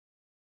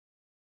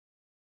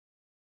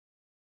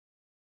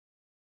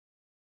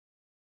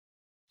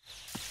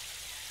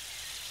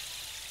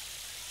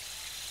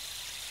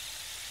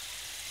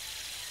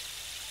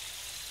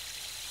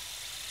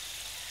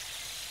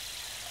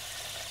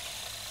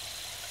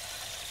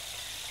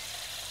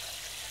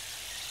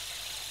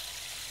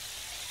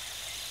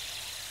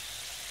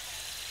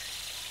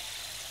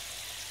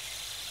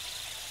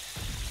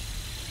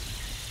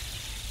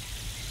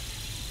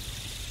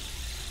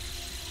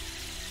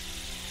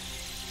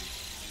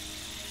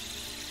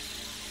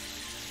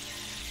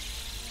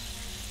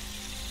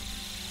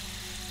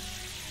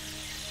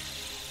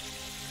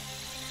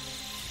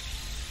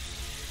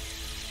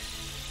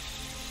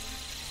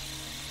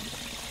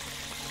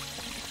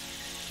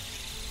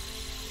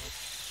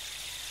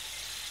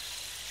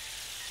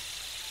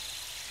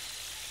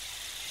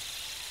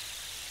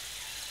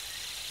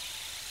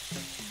What?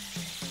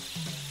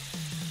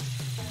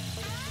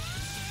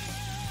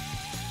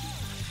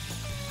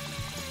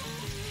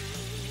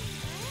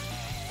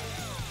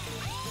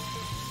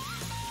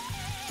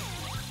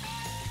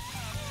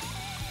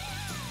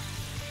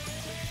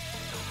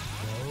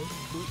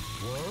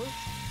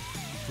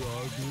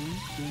 Froggy,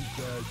 is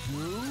that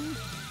you?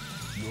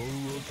 You're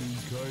looking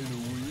kinda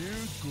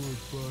weird, good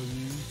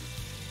buddy.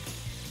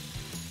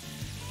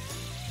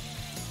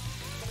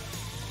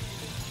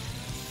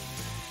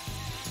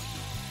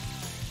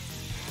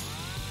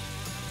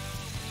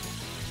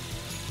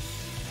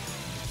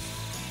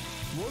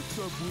 What's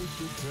up with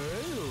the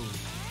tail?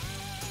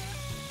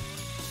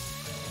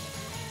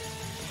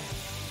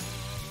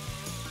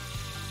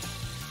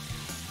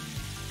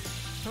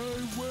 Hey,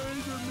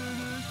 wait a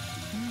minute!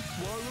 You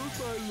swallowed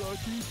my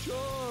lucky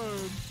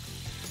charm!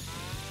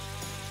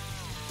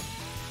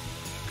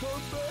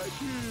 Come back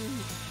here!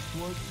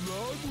 What's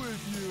wrong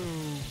with you?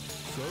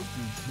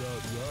 Something's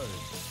not right.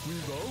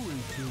 We've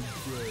always been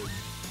friends.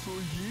 For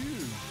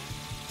years.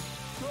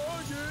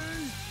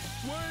 Froggy!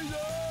 Wait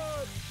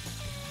up!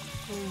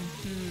 Oh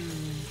dear.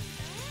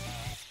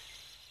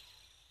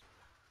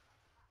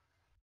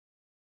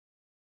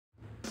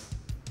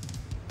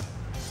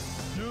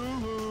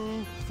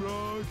 Yoo-hoo,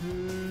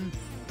 Froggy!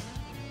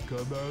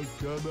 Come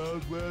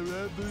out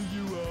wherever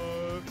you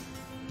are.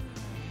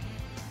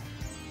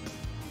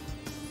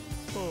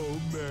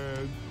 Oh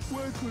man,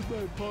 where could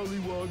my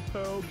Pollywog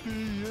pal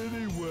be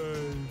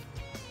anyway?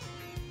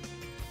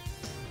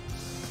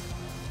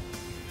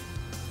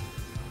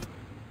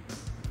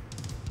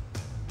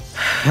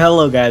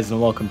 Hello guys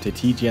and welcome to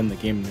TGN, the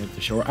Game Nerd,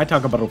 the show where I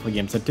talk about role-play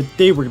games, and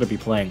today we're going to be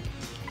playing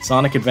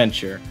Sonic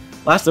Adventure.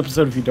 Last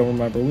episode, if you don't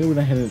remember, we went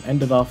ahead and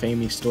ended off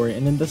Amy's story,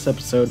 and in this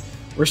episode,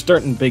 we're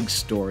starting Big's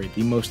story,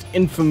 the most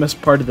infamous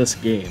part of this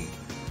game,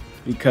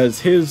 because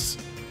his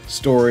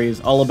story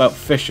is all about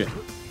fishing.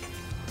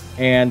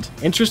 And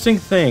interesting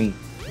thing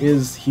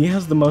is he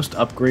has the most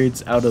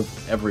upgrades out of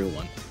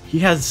everyone. He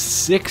has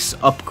 6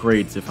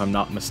 upgrades if I'm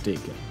not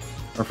mistaken.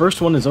 Our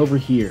first one is over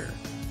here.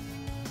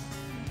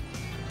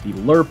 The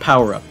lure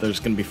power-up. There's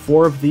going to be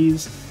 4 of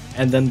these,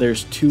 and then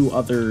there's 2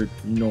 other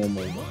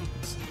normal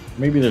ones.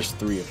 Maybe there's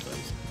 3 of those.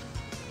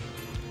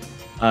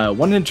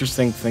 One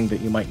interesting thing that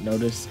you might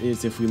notice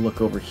is if we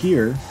look over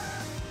here,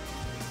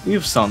 we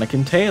have Sonic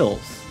and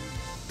Tails.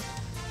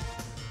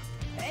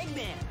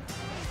 Eggman!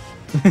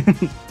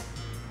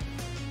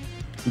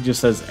 He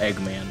just says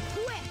Eggman.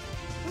 Quick!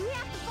 We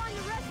have to find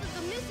the rest of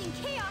the missing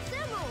Chaos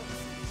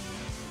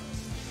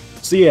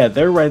Emeralds! So yeah,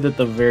 they're right at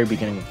the very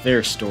beginning of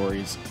their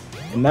stories.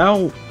 And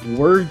now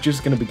we're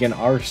just going to begin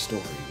our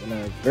story in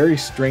a very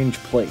strange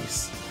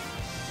place.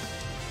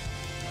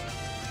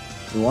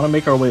 We want to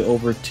make our way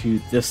over to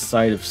this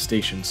side of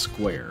Station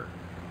Square.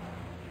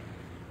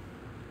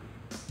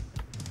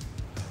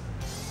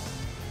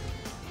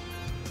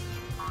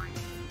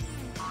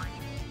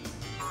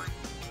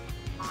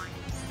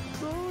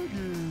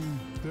 Froggy,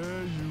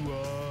 there you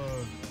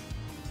are.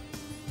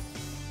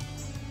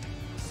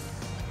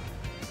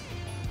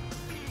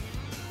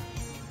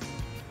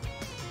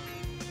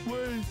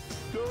 Wait,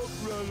 don't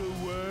run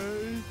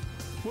away.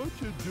 What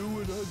you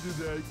doing under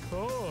that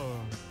car?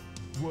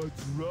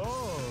 What's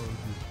wrong?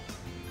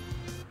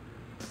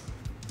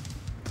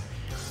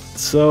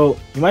 So,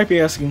 you might be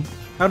asking,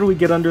 how do we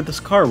get under this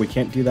car? We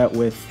can't do that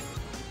with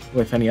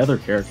any other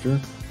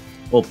character.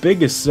 Well,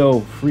 Big is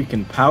so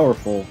freaking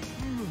powerful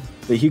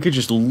that he could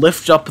just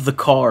lift up the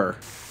car.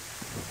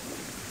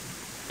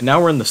 And now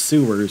we're in the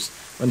sewers,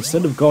 but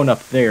instead of going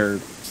up there,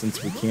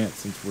 since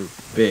we're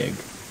big,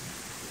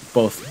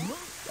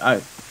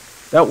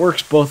 that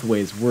works both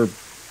ways.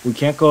 We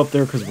can't go up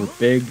there because we're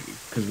big,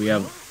 because we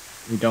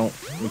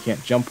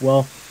can't jump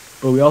well,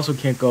 but we also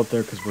can't go up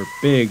there because we're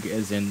big,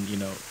 as in, you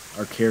know,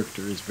 our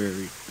character is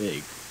very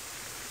big.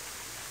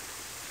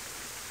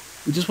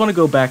 We just want to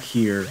go back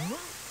here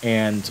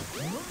and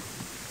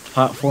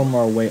platform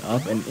our way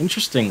up, and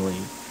interestingly,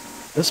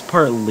 this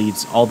part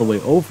leads all the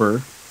way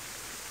over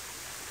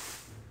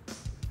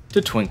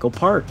to Twinkle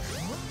Park.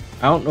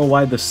 I don't know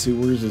why the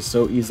sewers is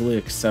so easily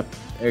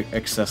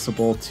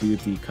accessible to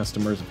the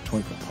customers of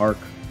Twinkle Park,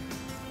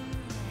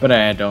 but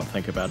I don't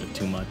think about it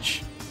too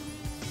much.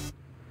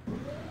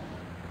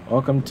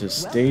 Welcome to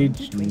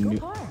stage new.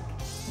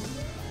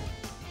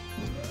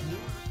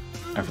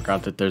 I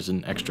forgot that there's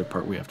an extra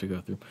part we have to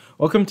go through.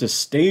 Welcome to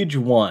stage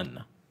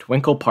 1,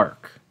 Twinkle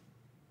Park.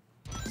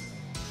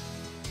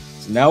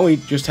 So now we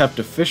just have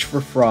to fish for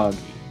Froggy,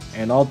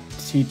 and I'll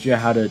teach you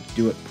how to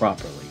do it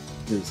properly,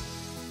 because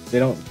they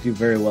don't do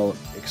very well at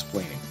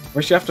explaining.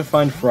 First you have to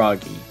find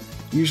Froggy.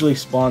 He usually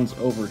spawns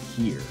over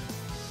here.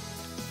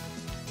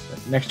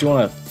 Next you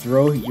want to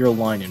throw your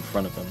line in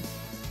front of him.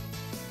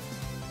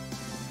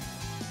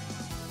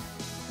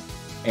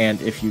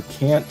 And if you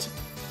can't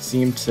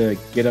seem to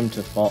get him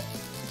to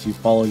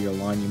follow your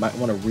line, you might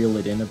want to reel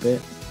it in a bit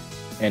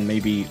and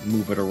maybe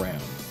move it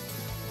around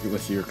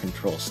with your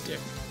control stick.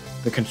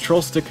 The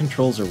control stick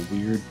controls are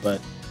weird,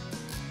 but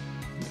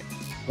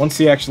once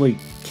he actually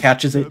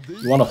catches it,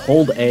 you want to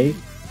hold A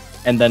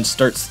and then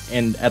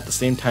at the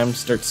same time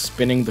starts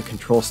spinning the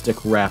control stick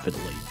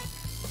rapidly.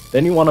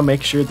 Then you want to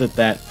make sure that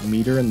that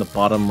meter in the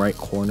bottom right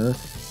corner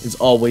is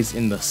always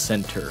in the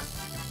center.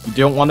 You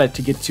don't want it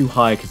to get too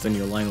high because then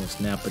your line will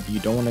snap, but you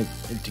don't want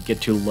it to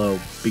get too low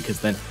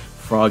because then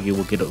Froggy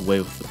will get away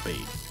with the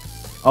bait.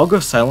 I'll go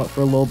silent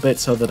for a little bit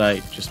so that I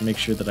just make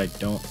sure that I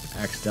don't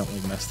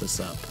accidentally mess this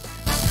up.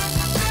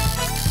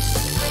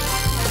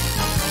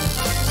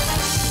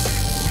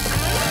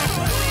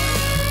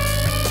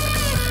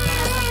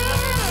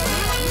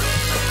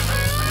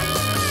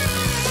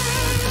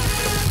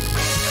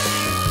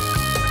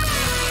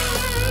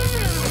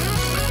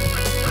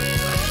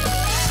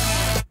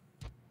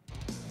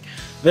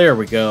 There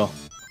we go.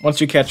 Once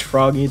you catch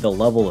Froggy, the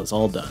level is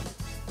all done.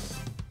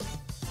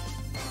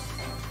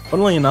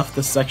 Funnily enough,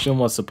 this section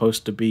was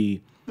supposed to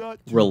be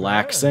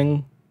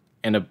relaxing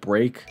and a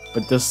break,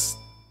 but this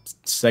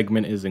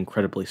segment is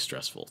incredibly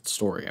stressful.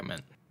 Story, I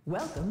meant.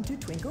 Welcome to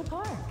Twinkle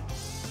Park.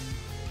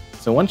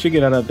 So once you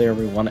get out of there,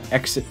 we want to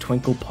exit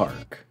Twinkle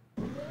Park.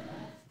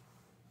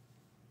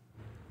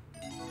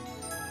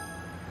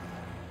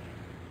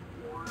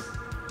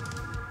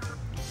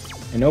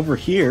 And over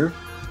here,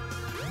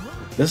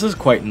 this is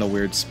quite in the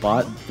weird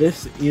spot.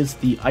 This is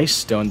the ice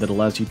stone that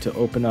allows you to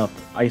open up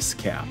Ice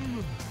Cap.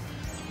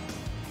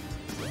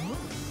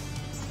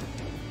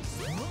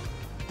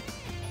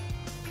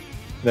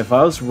 And if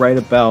I was right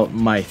about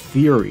my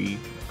theory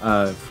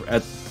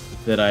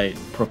that I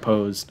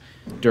proposed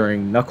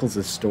during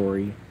Knuckles'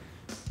 story,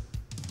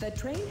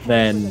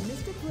 then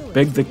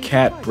Big the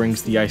Cat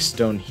brings the ice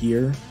stone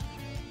here,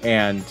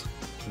 and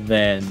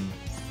then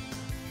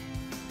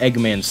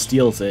Eggman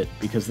steals it,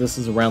 because this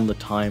is around the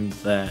time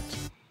that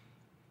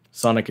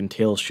Sonic and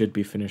Tails should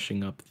be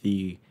finishing up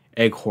the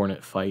Egg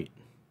Hornet fight.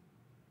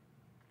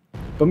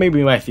 But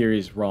maybe my theory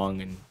is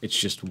wrong and it's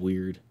just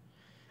weird.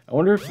 I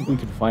wonder if we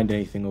could find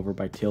anything over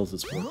by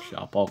Tails'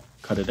 workshop. I'll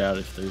cut it out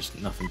if there's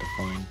nothing to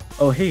find.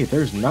 Oh hey,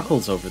 there's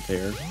Knuckles over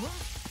there.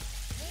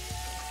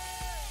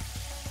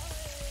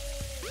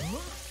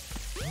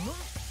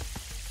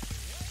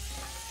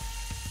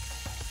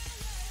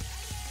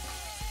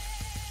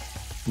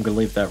 I'm gonna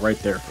leave that right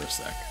there for a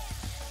sec.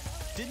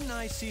 Didn't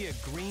I see a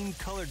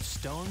green-colored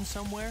stone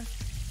somewhere?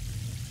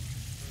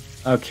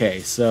 Okay,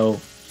 so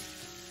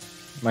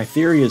my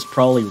theory is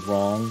probably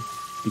wrong,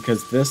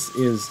 because this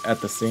is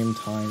at the same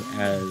time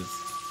as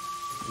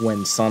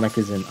when Sonic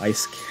is in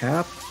Ice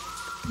Cap,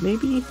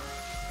 maybe?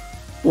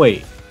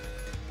 Wait.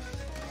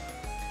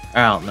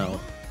 I don't know.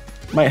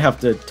 Might have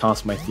to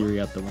toss my theory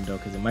out the window,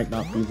 because it might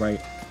not be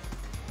right.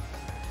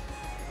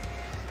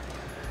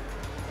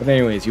 But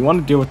anyways, you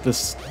want to deal with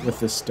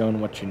this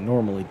stone what you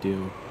normally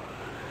do.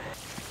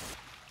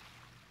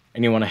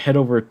 And you want to head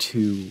over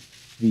to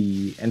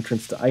the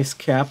entrance to Ice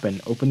Cap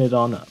and open it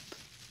on up.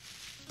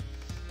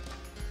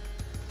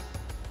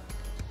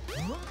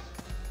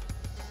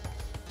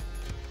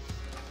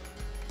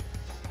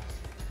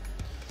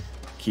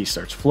 Key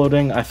starts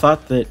floating. I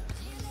thought that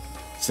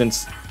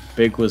since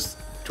Big was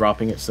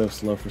dropping it so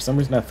slow, for some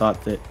reason I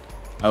thought that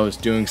I was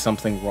doing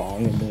something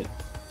wrong and that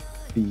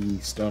the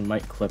stone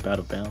might clip out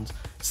of bounds.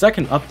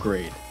 Second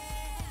upgrade.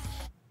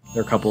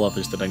 There are a couple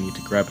others that I need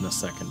to grab in a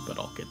second, but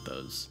I'll get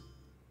those.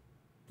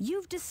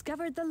 You've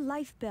discovered the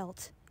life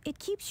belt. It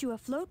keeps you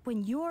afloat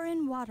when you're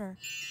in water.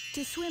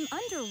 To swim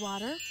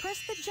underwater,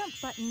 press the jump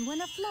button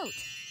when afloat.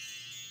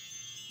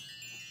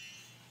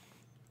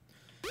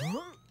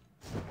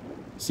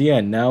 So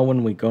yeah, now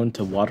when we go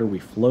into water, we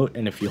float,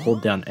 and if you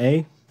hold down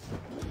A,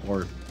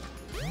 or...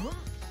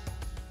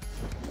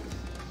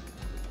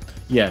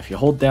 yeah, if you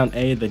hold down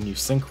A, then you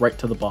sink right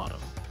to the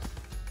bottom.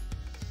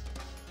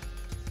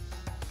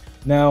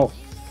 Now,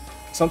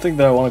 something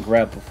that I want to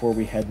grab before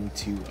we head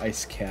into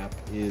Ice Cap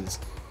is...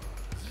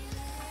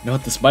 you know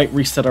what, this might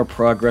reset our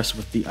progress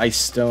with the Ice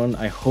Stone.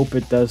 I hope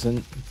it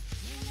doesn't,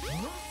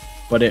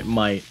 but it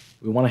might.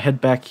 We want to head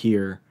back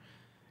here.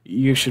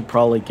 You should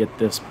probably get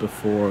this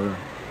before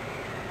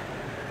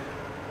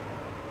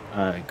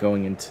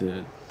going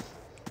into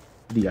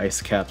the Ice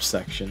Cap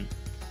section.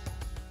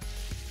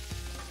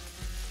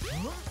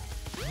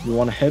 You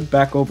want to head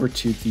back over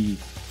to the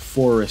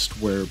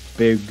forest where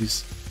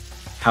Big's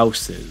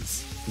house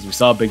is, because we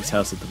saw Big's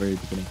house at the very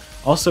beginning.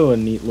 Also, a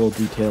neat little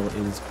detail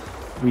is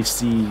we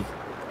see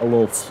a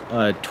little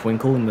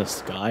twinkle in the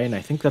sky, and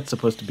I think that's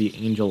supposed to be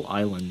Angel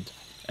Island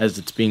as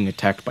it's being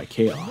attacked by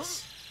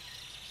Chaos.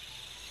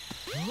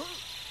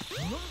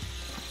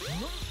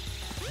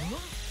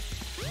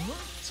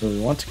 So we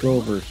want to go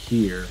over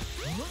here,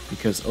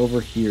 because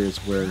over here is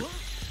where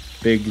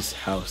Big's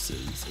house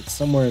is. It's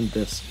somewhere in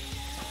this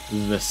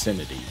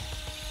vicinity.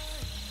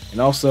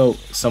 And also,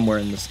 somewhere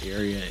in this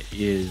area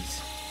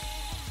is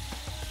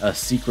a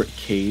secret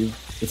cave.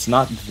 It's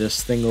not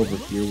this thing over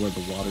here where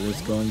the water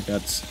is going,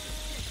 that's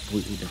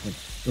completely different.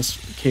 This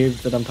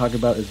cave that I'm talking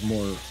about is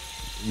more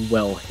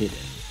well hidden.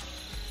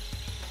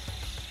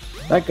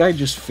 That guy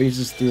just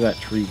phases through that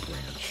tree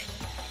branch.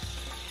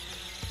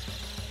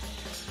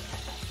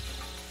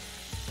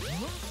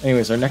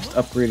 Anyways, our next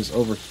upgrade is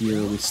over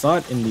here. We saw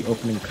it in the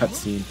opening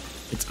cutscene,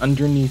 It's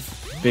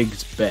underneath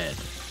Big's bed.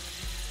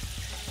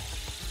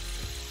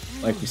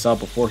 Like we saw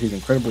before, he's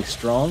incredibly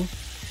strong.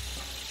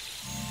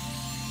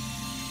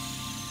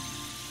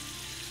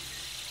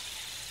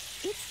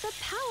 It's the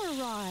power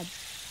rod.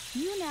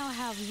 You now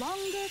have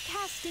longer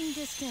casting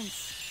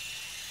distance.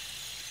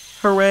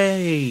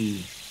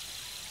 Hooray!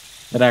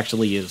 That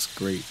actually is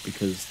great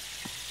because,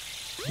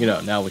 you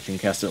know, now we can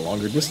cast it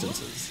longer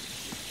distances.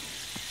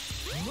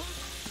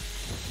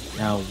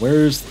 Now,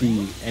 where's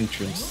the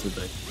entrance to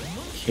the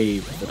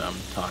cave that I'm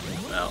talking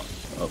about?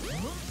 Oh,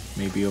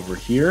 maybe over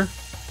here?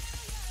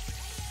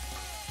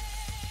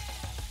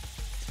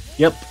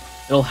 Yep,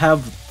 it'll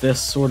have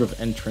this sort of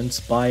entrance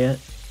by it.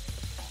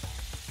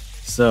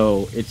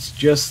 So it's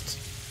just,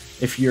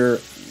 if you're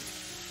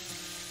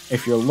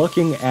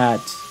looking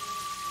at,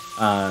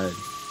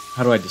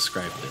 how do I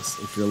describe this?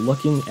 If you're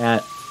looking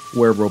at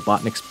where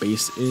Robotnik's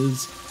base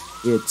is,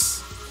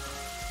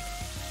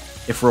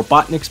 if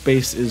Robotnik's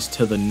base is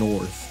to the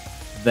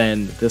north,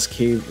 then this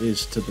cave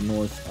is to the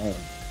north of...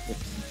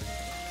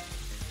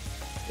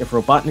 If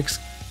Robotnik's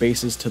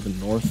base is to the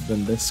north,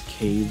 then this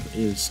cave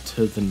is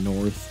to the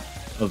north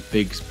of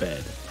Big's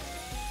bed.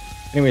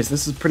 Anyways,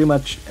 this is pretty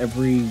much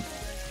every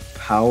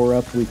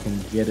power-up we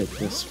can get at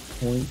this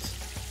point.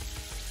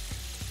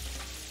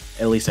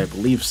 At least I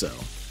believe so.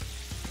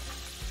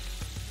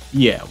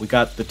 Yeah, we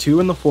got the 2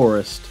 in the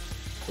forest,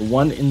 the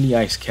 1 in the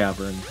ice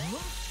cavern,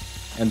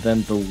 and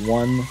then the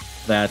 1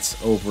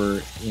 that's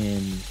over in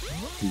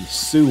the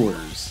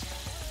sewers.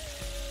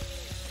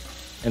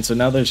 And so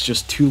now there's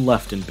just 2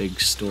 left in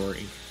Big's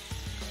story.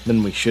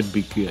 Then we should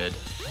be good.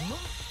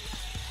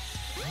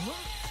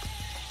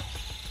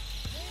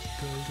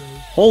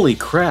 Holy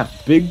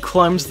crap, Big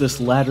climbs this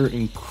ladder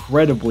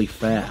incredibly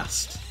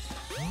fast.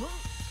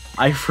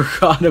 I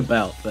forgot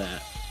about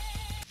that.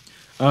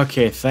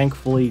 Okay,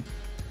 thankfully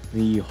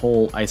the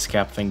whole ice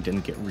cap thing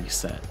didn't get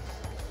reset.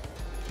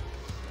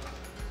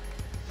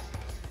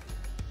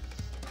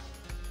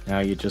 Now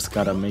you just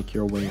gotta make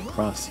your way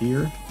across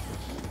here.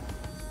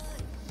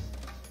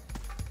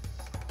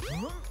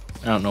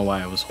 I don't know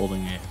why I was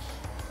holding it.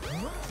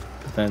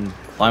 Then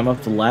climb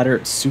up the ladder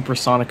at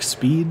supersonic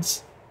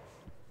speeds.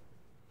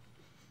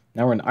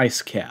 Now we're in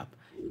ice cap.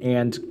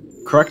 And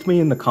correct me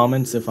in the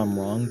comments if I'm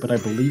wrong, but I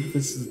believe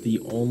this is the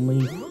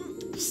only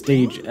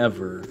stage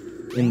ever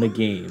in the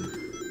game,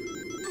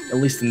 at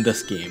least in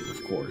this game,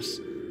 of course,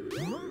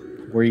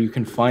 where you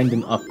can find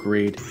an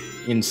upgrade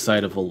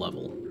inside of a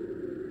level.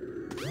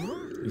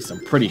 At least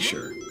I'm pretty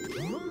sure.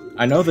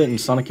 I know that in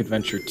Sonic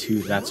Adventure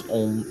 2, that's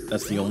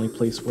the only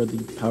place where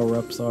the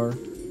power-ups are,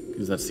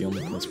 because that's the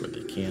only place where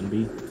they can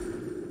be.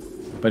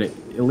 But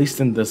at least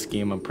in this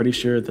game, I'm pretty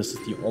sure this is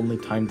the only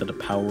time that a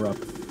power-up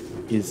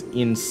is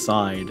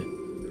inside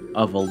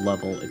of a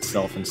level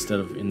itself instead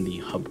of in the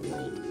hub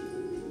world.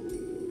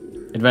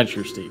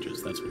 Adventure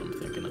stages, that's what I'm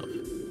thinking of.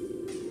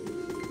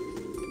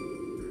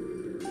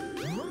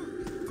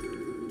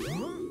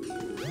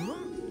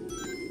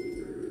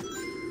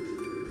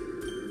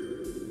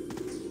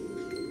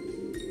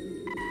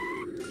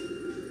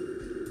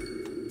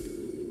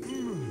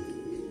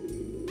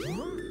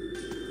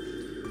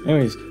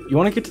 Anyways, you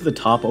want to get to the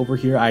top over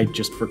here. I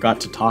just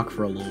forgot to talk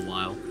for a little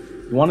while.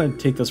 You want to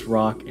take this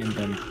rock and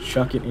then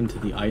chuck it into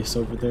the ice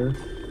over there.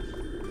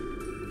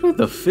 Look at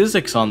the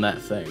physics on that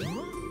thing.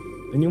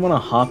 Then you want to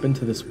hop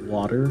into this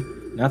water,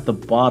 and at the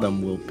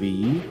bottom will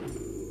be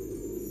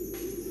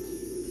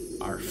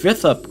our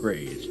 5th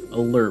upgrade, a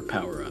lure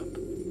power-up.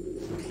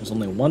 There's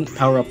only 1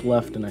 power-up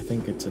left, and I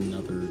think it's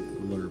another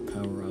lure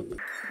power-up.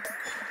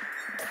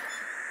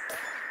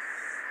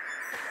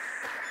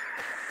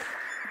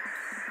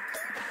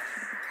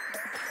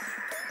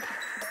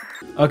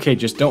 Okay,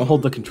 just don't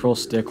hold the control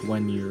stick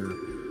when you're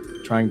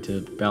trying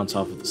to bounce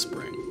off of the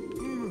spring.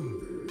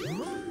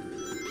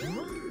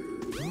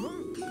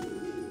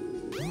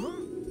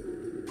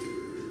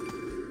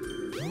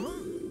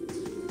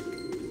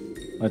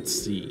 Let's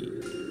see.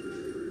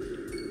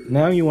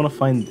 Now you want to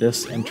find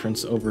this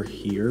entrance over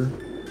here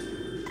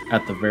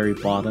at the very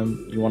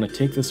bottom. You want to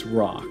take this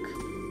rock,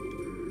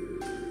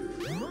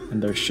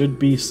 and there should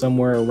be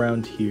somewhere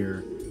around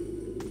here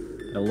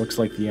that looks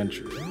like the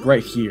entrance.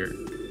 Right here.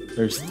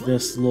 There's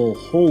this little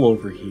hole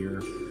over here,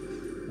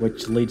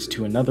 which leads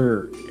to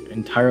another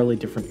entirely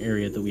different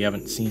area that we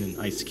haven't seen in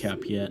Ice Cap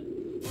yet.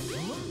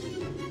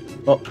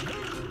 Oh.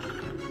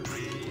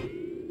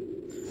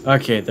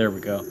 Okay, there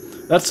we go.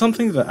 That's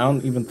something that I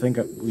don't even think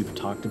we've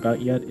talked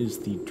about yet, is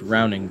the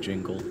drowning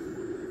jingle.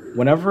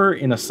 Whenever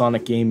in a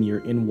Sonic game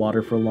you're in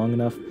water for long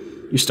enough,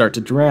 you start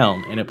to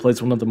drown, and it plays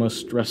one of the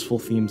most stressful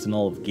themes in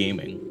all of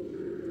gaming,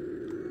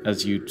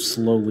 as you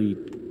slowly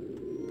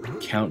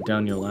count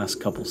down your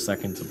last couple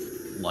seconds of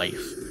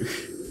life.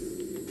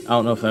 I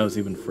don't know if that was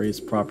even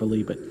phrased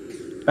properly, but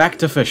back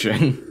to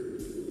fishing.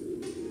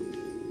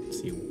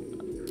 Let's see.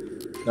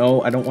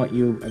 No, I don't want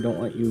you. I don't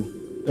want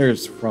you.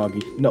 There's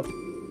Froggy. No.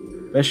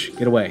 Fish,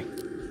 get away.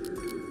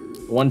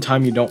 The one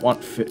time you don't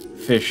want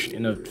fish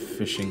in a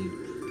fishing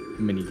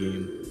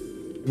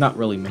minigame. Not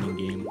really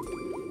minigame.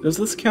 Does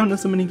this count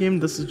as a minigame?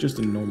 This is just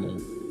a normal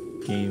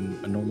game,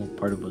 a normal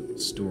part of a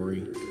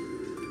story.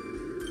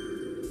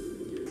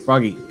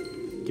 Froggy,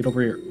 get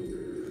over here.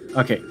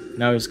 Okay,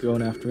 now he's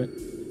going after it.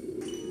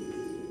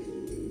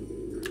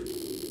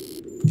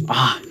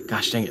 Ah,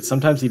 gosh dang it.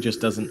 Sometimes he just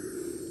doesn't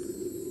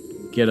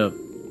get a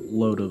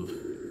load of...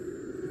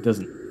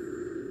 doesn't...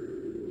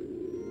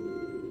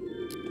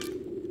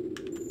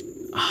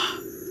 Ah.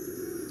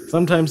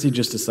 Sometimes he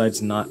just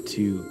decides not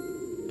to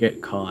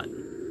get caught.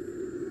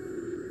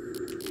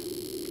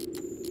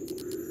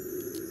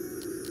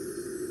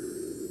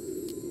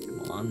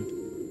 Come on.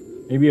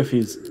 Maybe if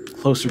he's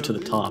closer to the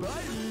top.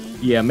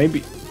 Yeah,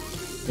 maybe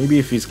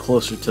if he's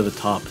closer to the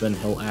top, then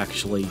he'll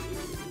actually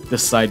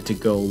decide to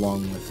go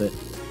along with it.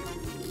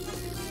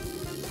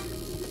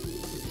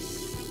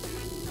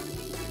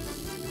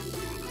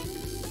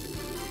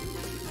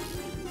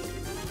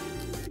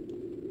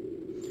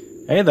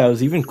 Hey, that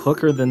was even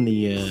quicker than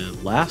the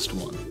last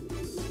one.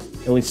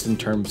 At least in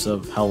terms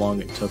of how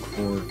long it took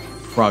for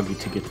Froggy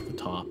to get to the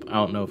top. I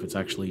don't know if it's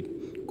actually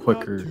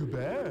quicker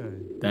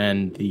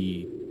than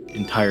the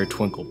entire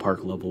Twinkle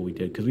Park level we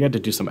did, because we had to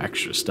do some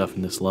extra stuff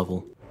in this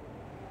level.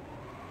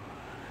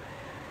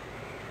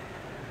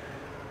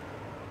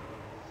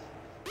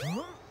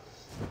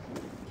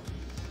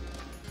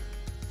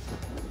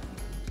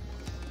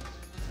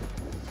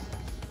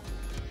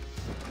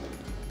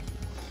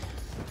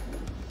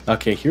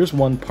 Okay, here's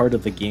one part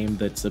of the game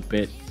that's a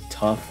bit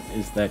tough,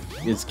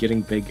 is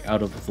getting Big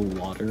out of the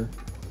water.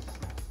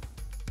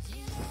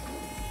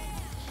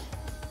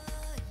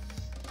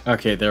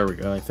 Okay, there we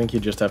go. I think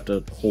you just have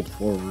to hold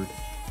forward.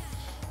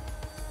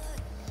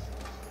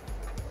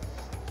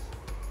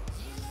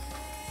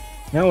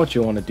 Now what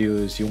you want to do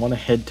is you want to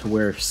head to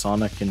where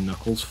Sonic and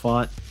Knuckles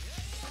fought.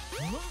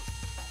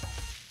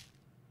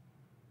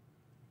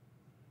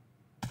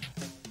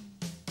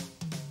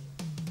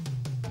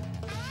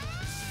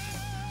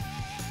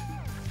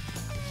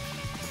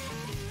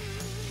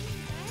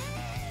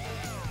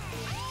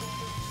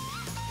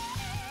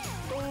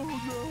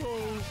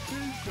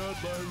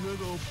 My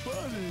little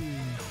buddy.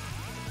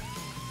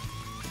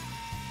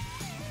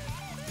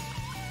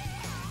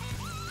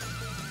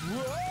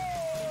 Whoa!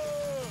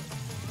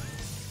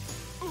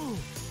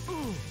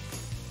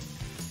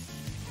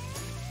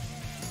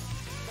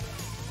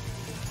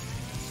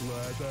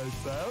 Glad I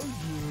found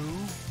you.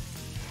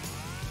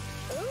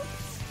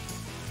 Oops.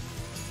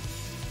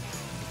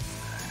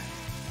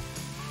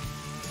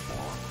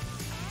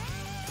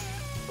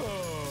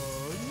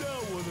 Oh, now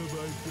what am I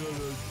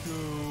gonna do?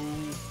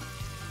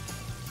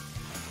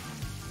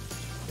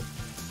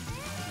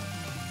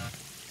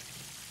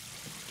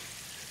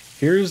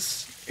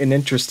 Here's an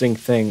interesting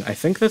thing. I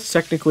think that's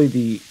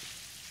technically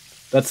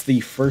that's the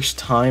first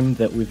time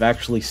that we've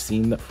actually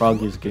seen that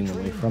Froggy is getting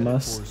away from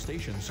us.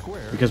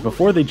 Because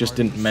before they just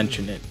didn't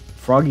mention it.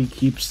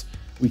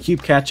 We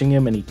keep catching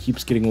him and he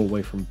keeps getting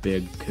away from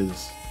Big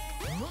because,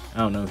 I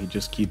don't know, he's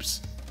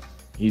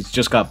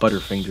just got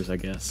Butterfingers, I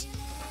guess.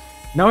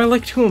 Now I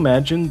like to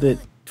imagine that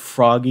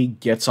Froggy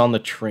gets on the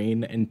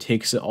train and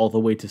takes it all the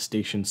way to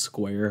Station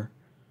Square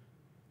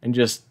and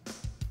just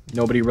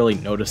nobody really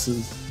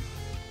notices.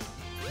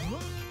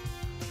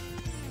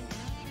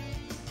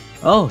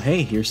 Oh,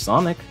 hey, here's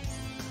Sonic.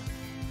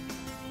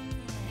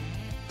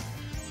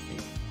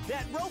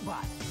 That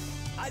robot!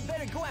 I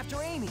better go after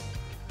Amy.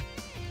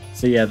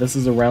 So yeah, this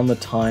is around the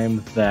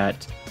time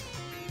that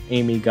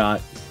Amy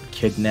got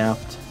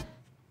kidnapped.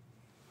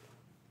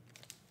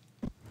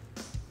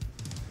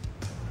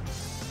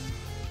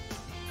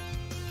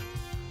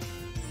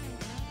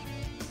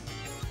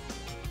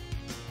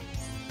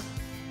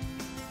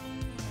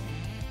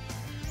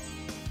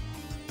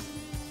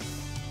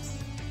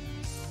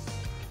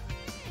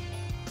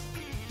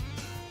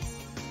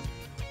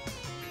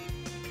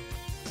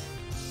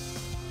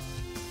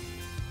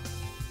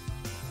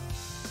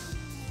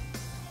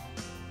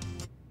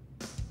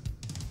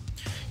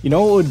 You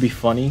know what would be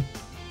funny?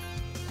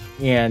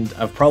 And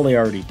I've probably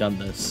already done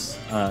this,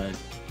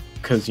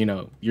 because, you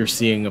know, you're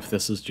seeing if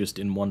this is just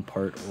in one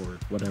part or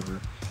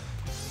whatever.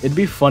 It'd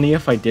be funny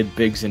if I did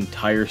Big's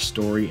entire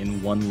story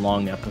in one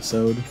long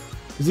episode,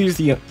 because he's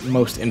the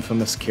most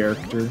infamous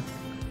character.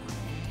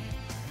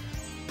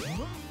 You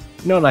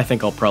know what, I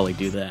think I'll probably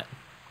do that.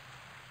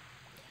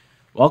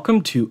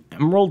 Welcome to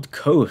Emerald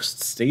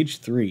Coast, Stage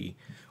 3.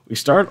 We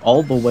start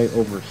all the way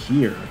over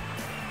here.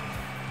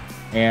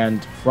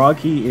 And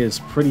Froggy is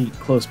pretty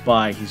close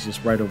by, he's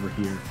just right over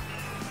here.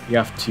 You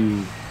have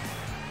to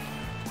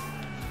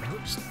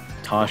just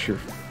toss your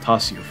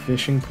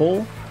fishing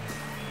pole.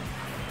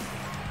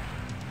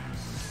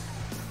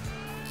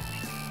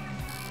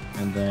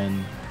 And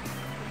then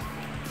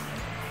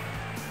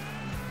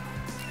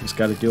just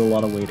gotta do a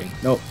lot of waiting.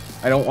 Nope,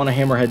 I don't want a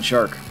hammerhead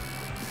shark.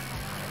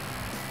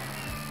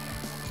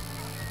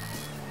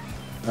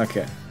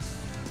 Okay.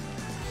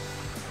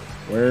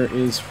 Where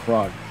is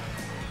Frog?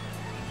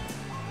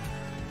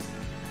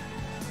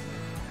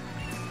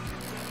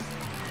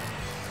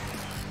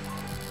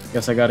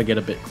 Guess I gotta get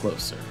a bit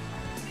closer.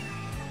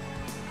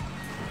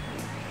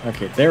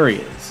 Okay, there he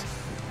is.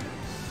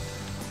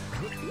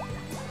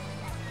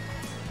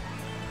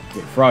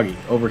 Okay, Froggy,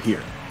 over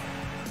here.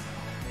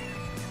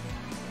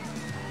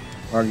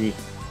 Froggy.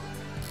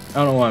 I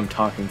don't know why I'm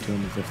talking to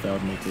him as if that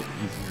would make it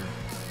easier.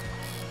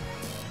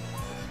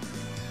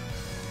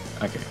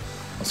 Okay,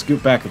 I'll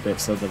scoot back a bit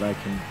so that I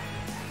can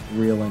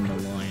reel in the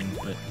line,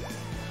 but,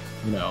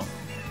 you know,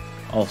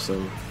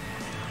 also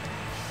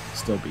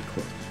still be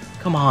close.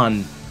 Come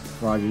on,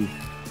 Froggy.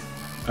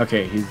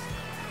 Okay, he's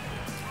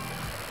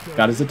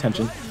got his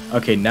attention.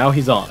 Okay, now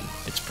he's on.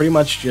 It's pretty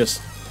much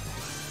just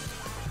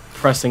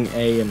pressing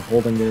A and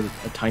holding it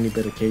a tiny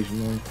bit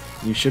occasionally.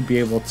 You should be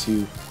able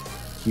to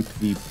keep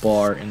the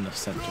bar in the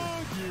center.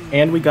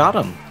 And we got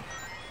him!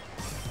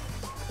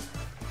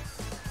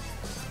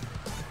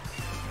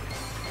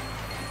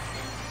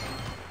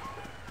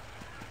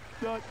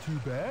 Not too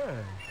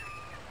bad.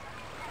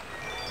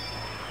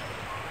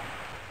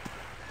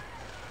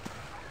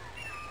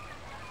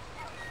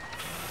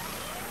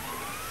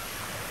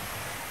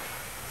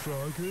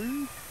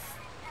 Froggy?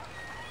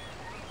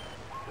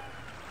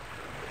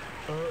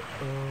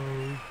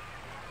 Uh-oh.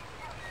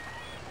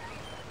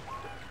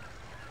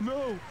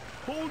 No!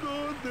 Hold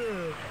on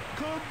there!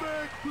 Come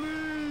back,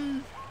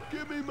 please!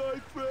 Give me my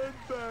friend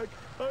back!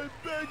 I'm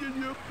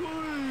begging you,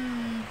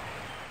 please!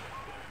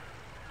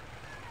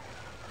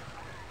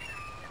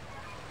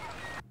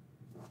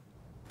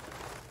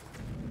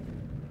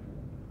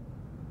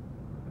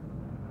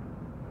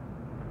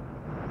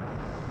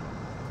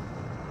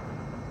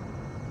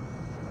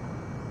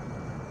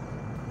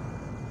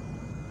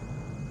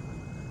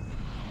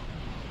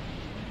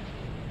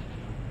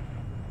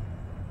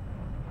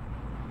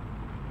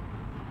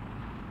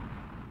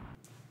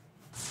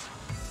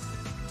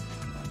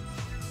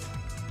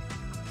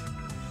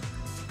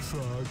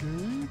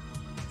 Froggy?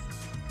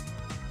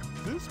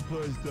 This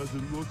place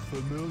doesn't look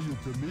familiar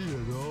to me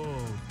at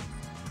all.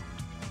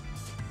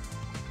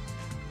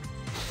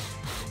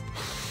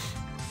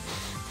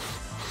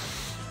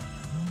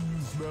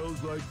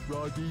 Smells like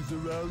Froggy's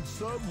around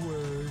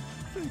somewhere.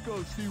 Think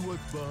I'll see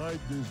what's behind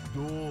this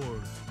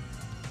door.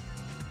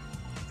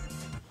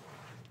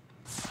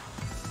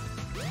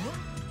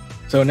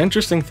 So an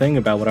interesting thing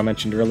about what I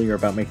mentioned earlier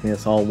about making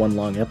this all one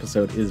long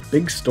episode is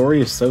Big's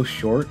story is so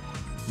short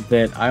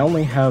that I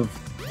only have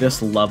this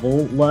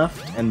level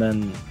left and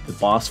then the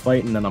boss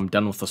fight and then I'm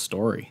done with the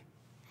story.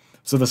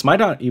 So this might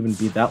not even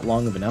be that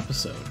long of an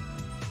episode.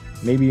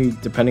 Maybe,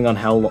 depending on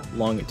how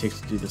long it takes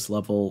to do this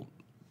level,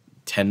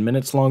 10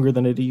 minutes longer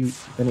than it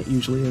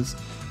usually is.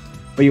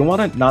 But you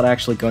want to not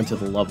actually go into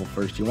the level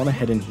first. You want to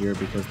head in here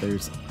because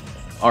there's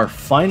our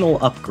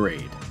final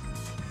upgrade.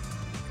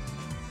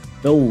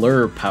 The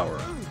lure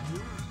power-up.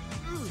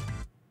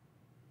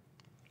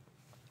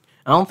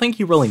 I don't think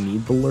you really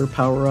need the lure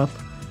power-up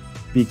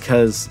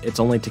because it's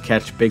only to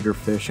catch bigger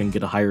fish and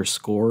get a higher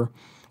score,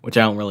 which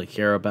I don't really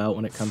care about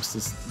when it comes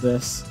to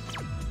this.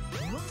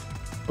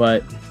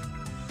 But,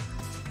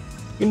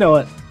 you know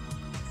what?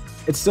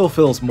 It still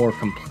feels more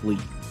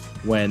complete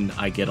when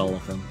I get all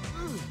of them.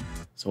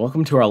 So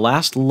welcome to our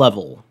last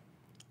level,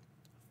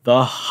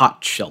 the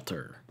Hot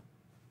Shelter.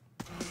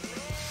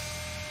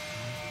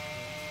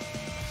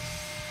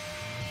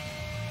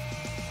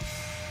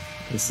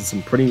 This is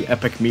some pretty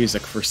epic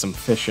music for some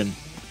fishing.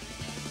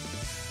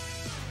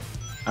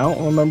 I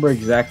don't remember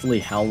exactly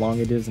how long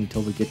it is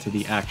until we get to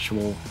the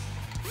actual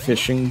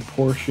fishing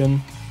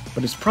portion,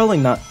 but it's probably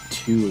not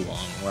too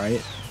long,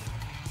 right?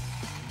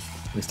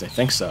 At least I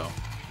think so.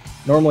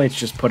 Normally it's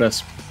just put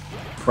us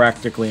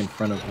practically in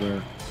front of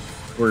where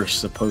we're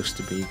supposed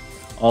to be.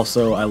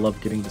 Also, I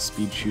love getting the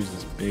speed shoes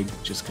as Big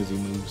just because he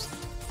moves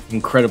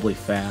incredibly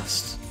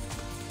fast.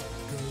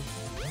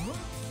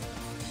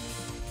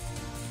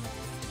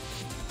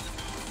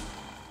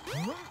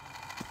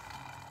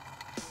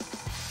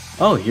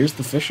 Oh, here's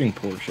the fishing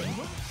portion.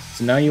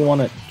 So now you want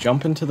to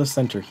jump into the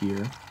center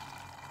here,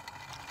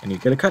 and you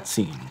get a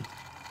cutscene.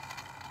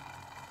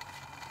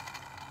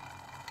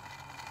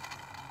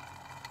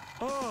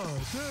 Ah,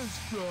 there's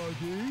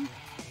Froggy.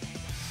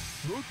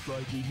 Looks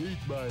like he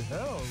needs my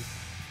help.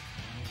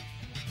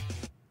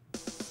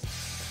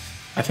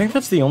 I think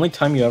that's the only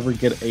time you ever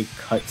get a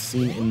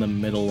cutscene in the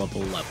middle of a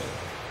level.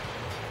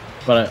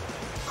 But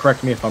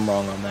correct me if I'm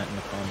wrong on that in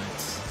the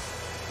comments.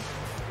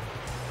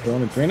 You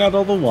want to drain out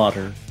all the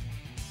water.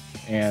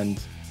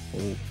 And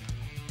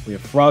we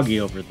have Froggy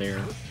over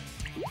there.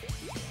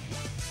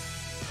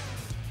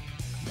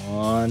 Come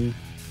on.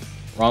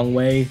 Wrong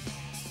way.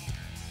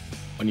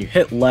 When you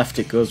hit left,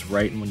 it goes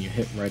right, and when you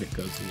hit right, it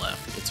goes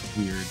left. It's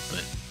weird,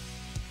 but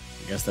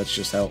I guess that's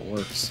just how it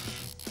works.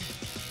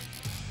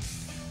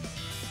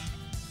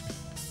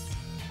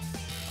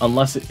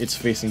 Unless it's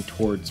facing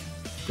towards,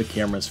 the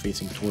camera's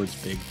facing towards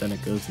Big, then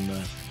it goes in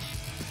the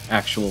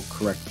actual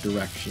correct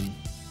direction.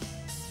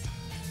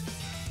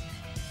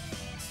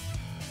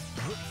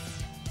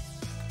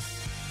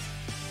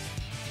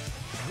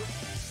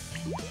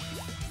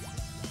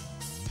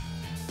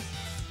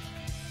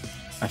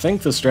 I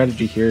think the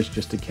strategy here is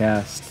just to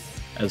cast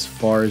as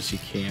far as you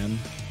can,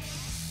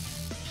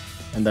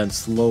 and then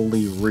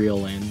slowly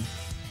reel in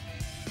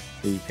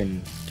so you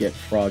can get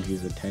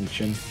Froggy's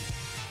attention.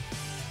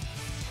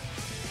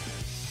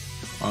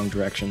 Wrong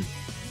direction.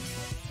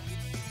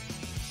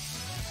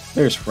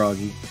 There's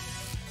Froggy.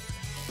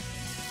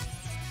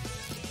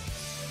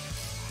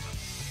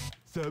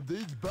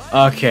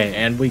 Okay,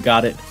 and we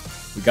got it.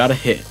 We got a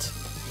hit.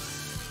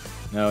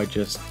 Now I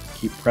just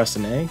keep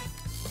pressing A.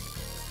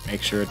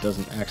 Make sure it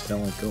doesn't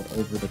accidentally go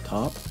over the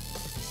top.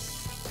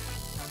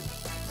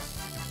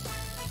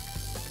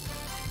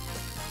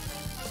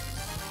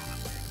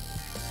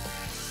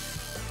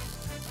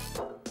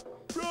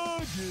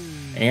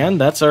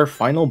 And that's our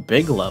final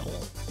big level.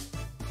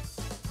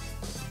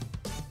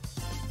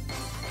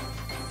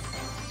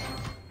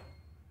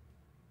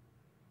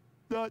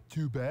 Not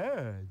too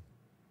bad.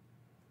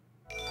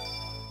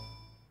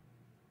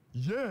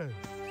 Yes.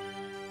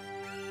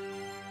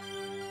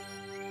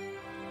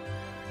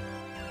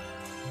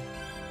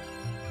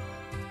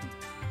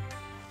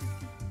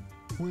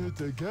 We're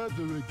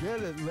together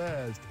again at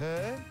last,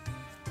 huh?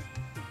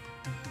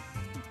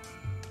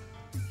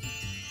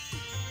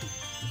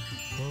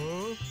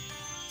 Huh?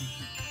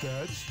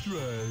 That's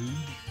strange.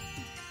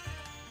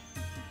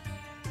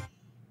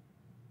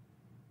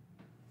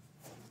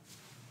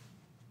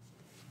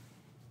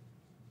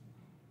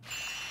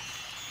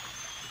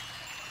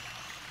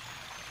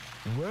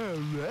 Where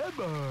am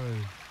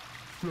I?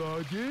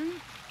 Froggy?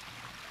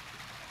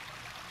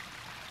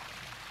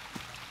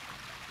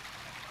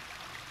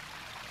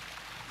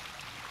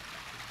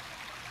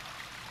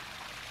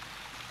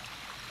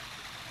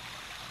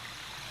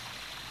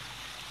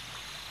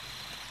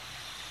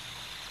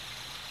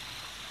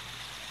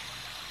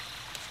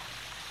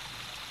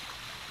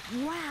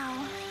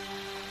 Wow.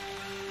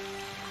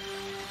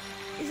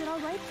 Is it all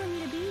right for me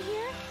to be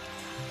here?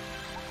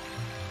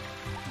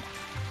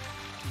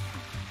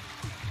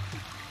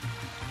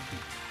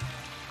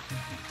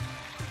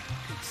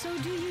 So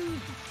do you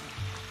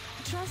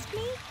trust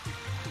me?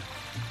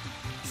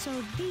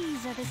 So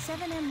these are the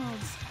 7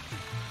 emeralds.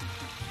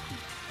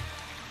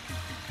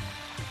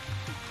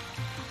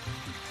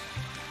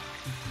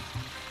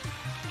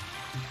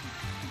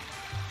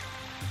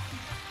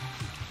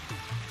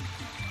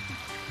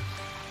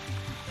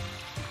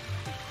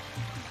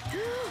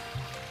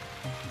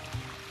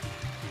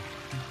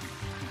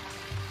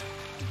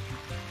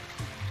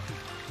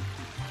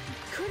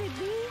 Could it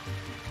be?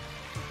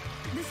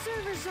 The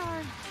servers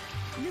are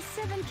the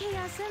 7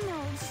 Chaos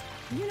Emeralds,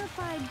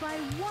 unified by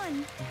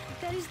one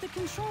that is the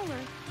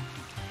controller.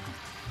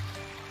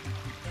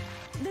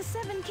 The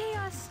 7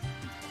 Chaos.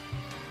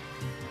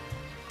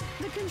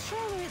 The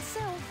controller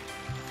itself.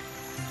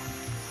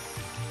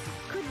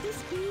 Could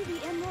this be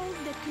the emerald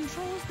that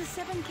controls the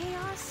 7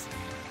 Chaos?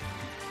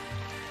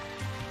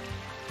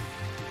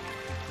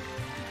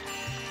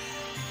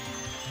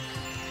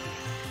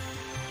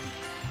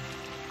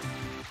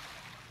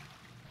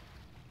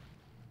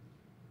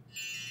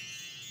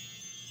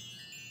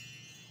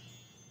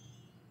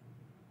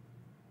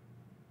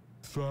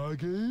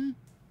 Froggy?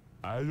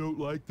 I don't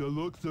like the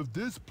looks of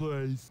this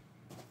place.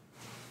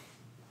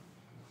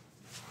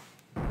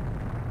 If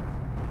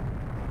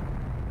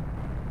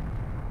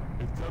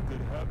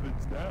something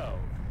happens now,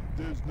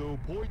 there's no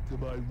point to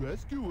my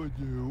rescuing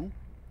you.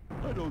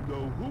 I don't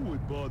know who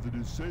would bother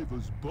to save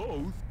us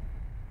both.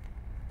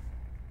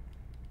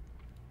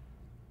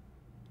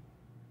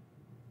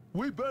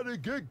 We better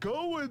get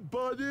going,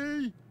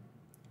 buddy!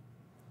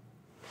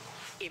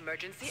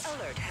 Emergency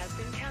alert has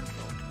been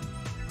canceled.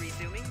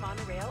 Resuming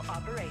monorail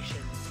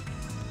operations.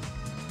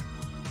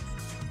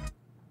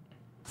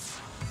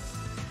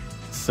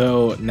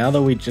 So now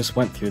that we just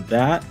went through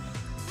that,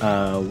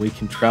 we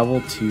can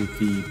travel to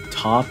the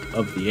top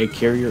of the egg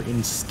carrier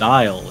in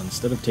style.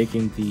 Instead of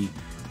taking the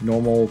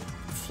normal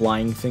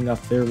flying thing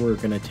up there, we're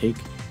gonna take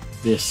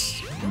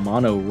this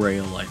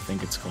monorail, I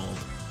think it's called.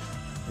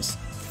 This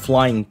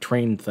flying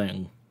train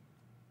thing.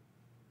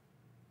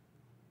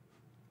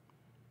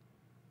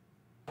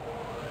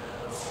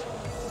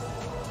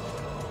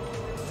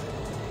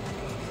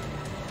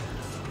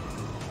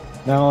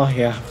 Now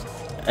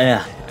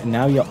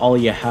all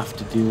you have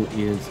to do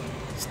is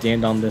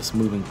stand on this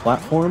moving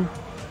platform,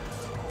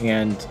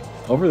 and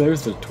over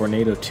there's the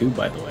tornado tube,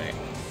 by the way,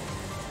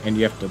 and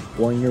you have to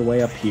boing your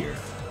way up here.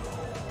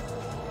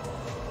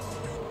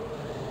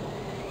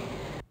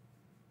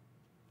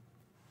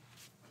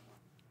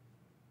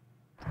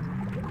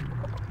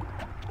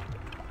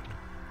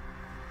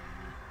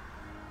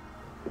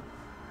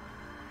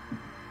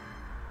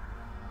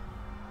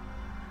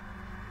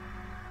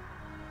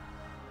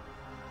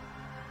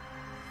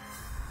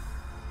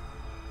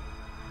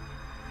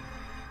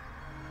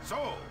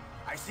 So,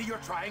 I see you're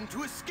trying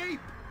to escape.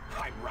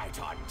 I'm right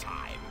on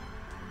time.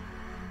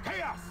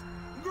 Chaos!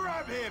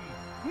 Grab him!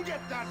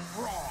 Get that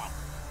fraud!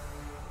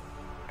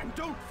 And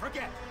don't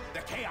forget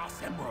the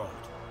Chaos Emerald!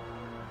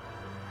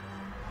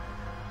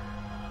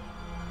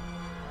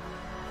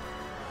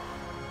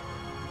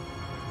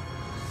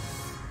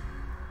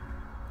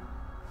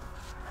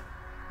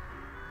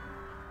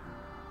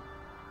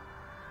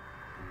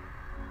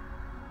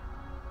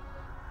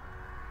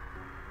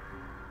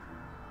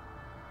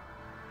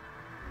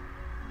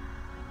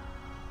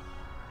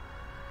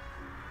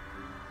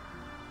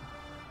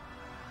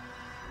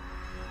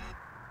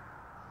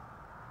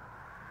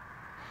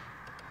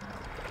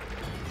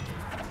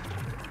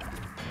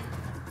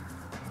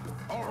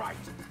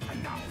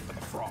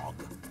 frog.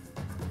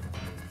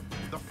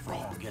 The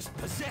frog is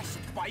possessed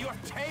by your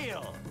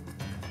tail.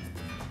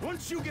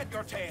 Once you get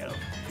your tail,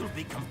 you'll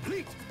be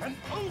complete and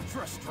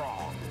ultra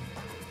strong.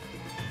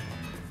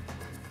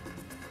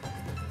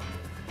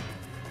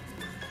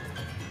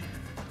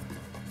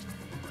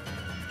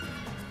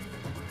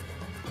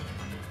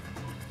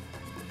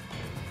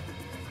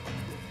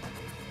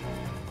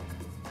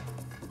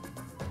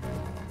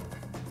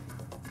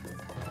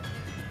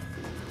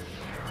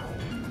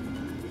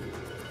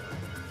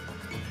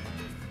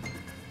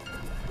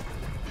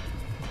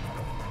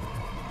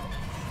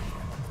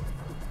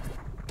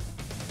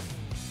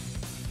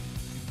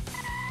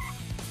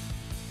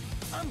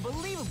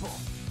 Unbelievable!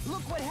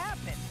 Look what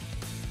happened!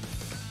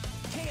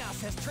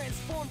 Chaos has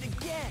transformed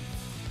again!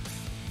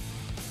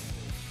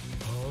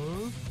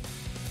 Huh?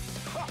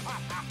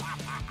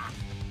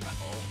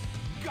 Uh-oh.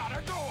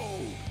 Gotta go!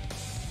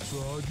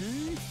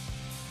 Froggy?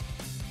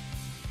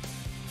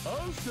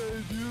 I'll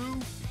save you.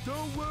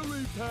 Don't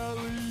worry,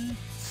 Pally.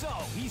 So,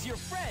 he's your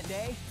friend,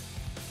 eh?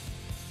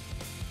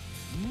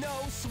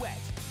 No sweat.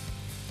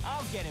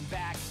 I'll get him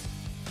back.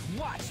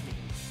 Watch me.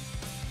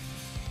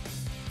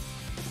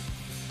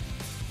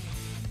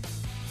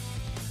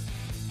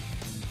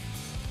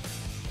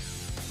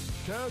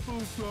 Careful,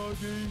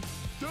 Froggy.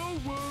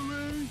 Don't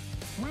worry.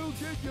 We'll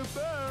get you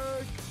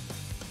back.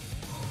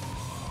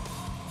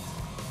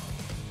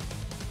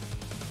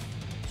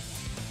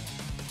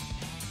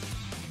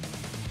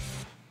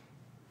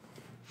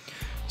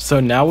 So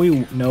now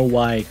we know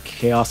why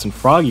Chaos and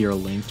Froggy are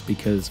linked,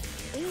 because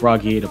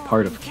Froggy ate a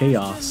part of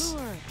Chaos.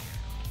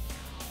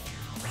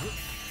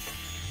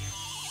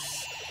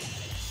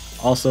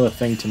 Also, a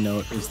thing to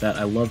note is that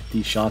I love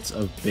the shots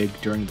of Big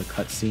during the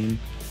cutscene,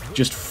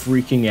 just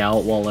freaking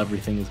out while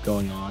everything is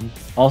going on.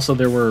 Also,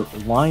 there were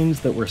lines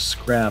that were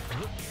scrapped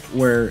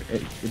where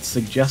it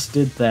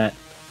suggested that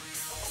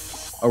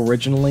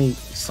originally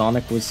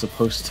Sonic was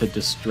supposed to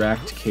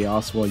distract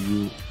Chaos while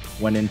you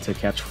went in to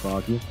catch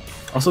Froggy.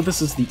 Also,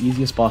 this is the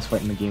easiest boss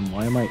fight in the game.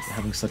 Why am I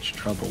having such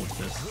trouble with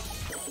this?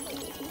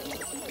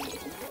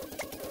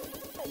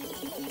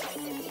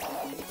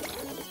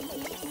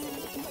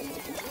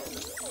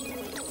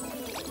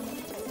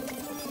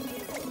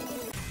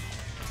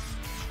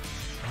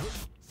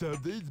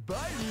 Something's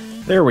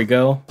biting. There we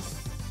go.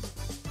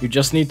 You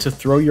just need to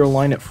throw your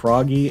line at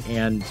Froggy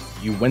and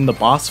you win the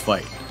boss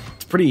fight.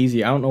 It's pretty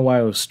easy. I don't know why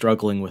I was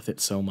struggling with it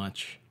so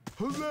much.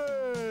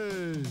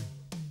 Hooray!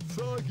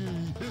 Froggy!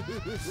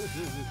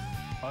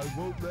 I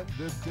won't let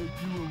them take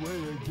you away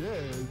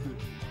again.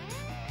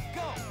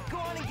 Go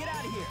on and get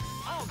out of here.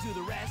 I'll do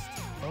the rest.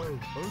 Oh,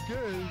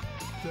 okay.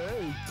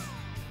 Thanks.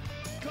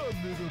 Come,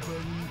 little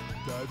bunny.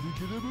 Time to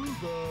get a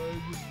move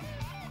on.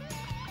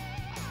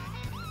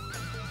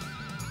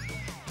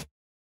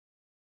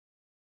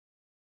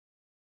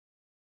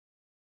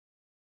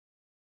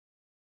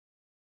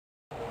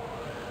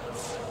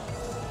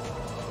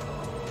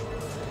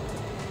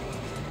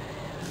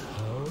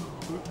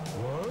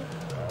 What?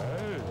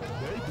 Hey,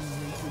 maybe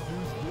we could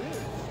use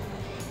this.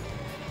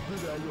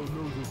 But I don't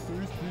know the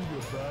first thing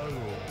about it.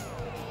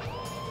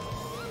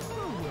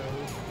 Oh well,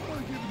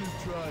 I'll give it a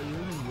try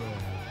anyway.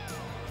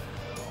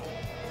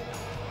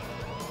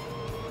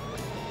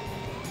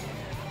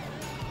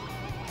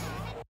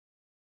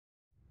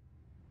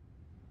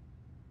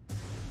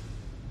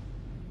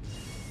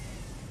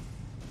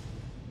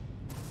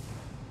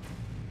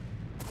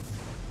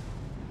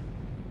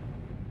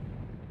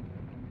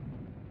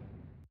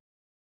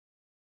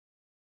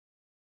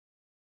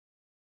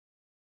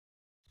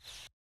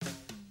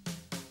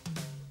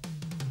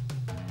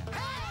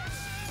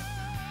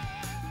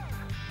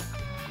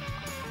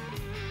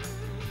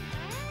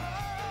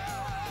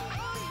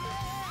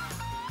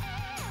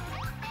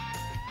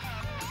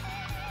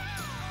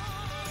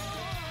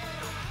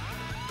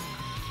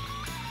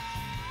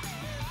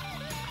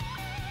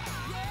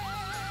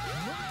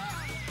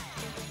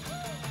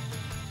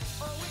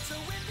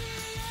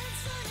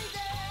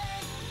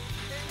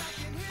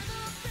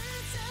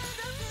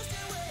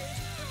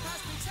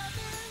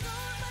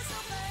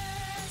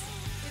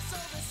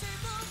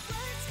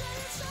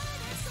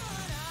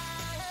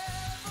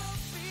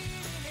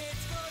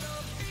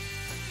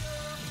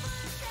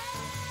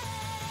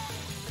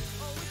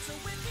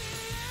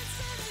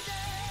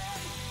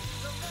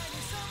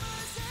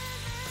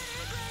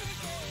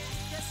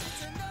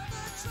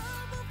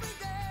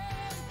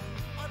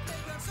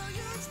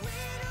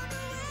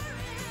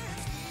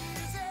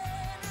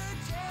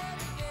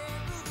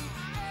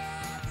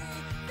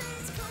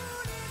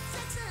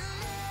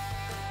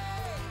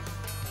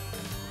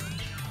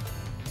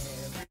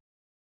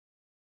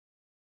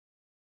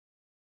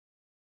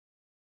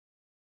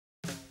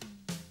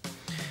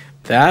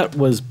 That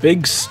was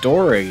Big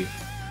Story.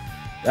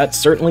 That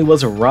certainly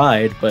was a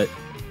ride, but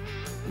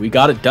we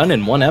got it done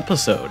in one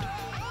episode.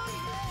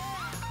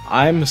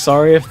 I'm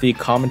sorry if the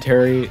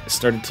commentary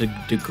started to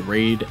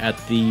degrade at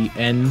the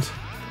end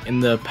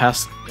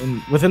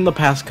within the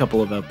past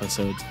couple of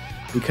episodes,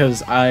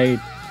 because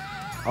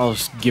I'll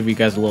just give you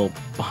guys a little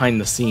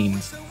behind the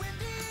scenes.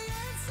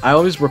 I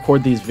always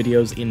record these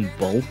videos in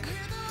bulk,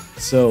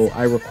 So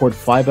I record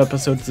 5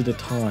 episodes at a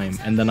time,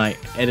 and then I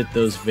edit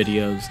those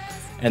videos,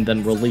 and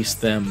then release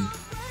them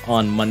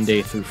on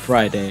Monday through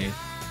Friday,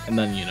 and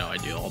then, you know, I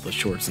do all the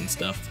shorts and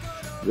stuff.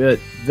 But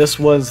this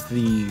was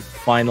the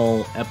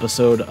final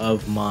episode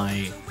of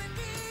my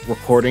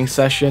recording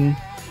session,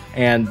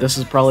 and this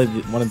is probably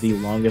one of the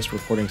longest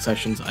recording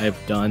sessions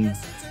I've done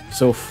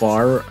so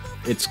far.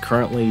 It's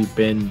currently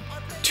been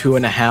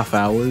 2.5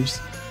 hours.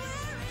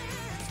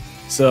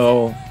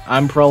 So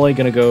I'm probably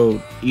gonna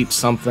go eat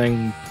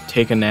something,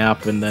 take a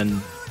nap, and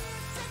then,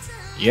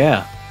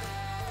 yeah,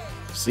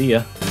 see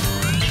ya.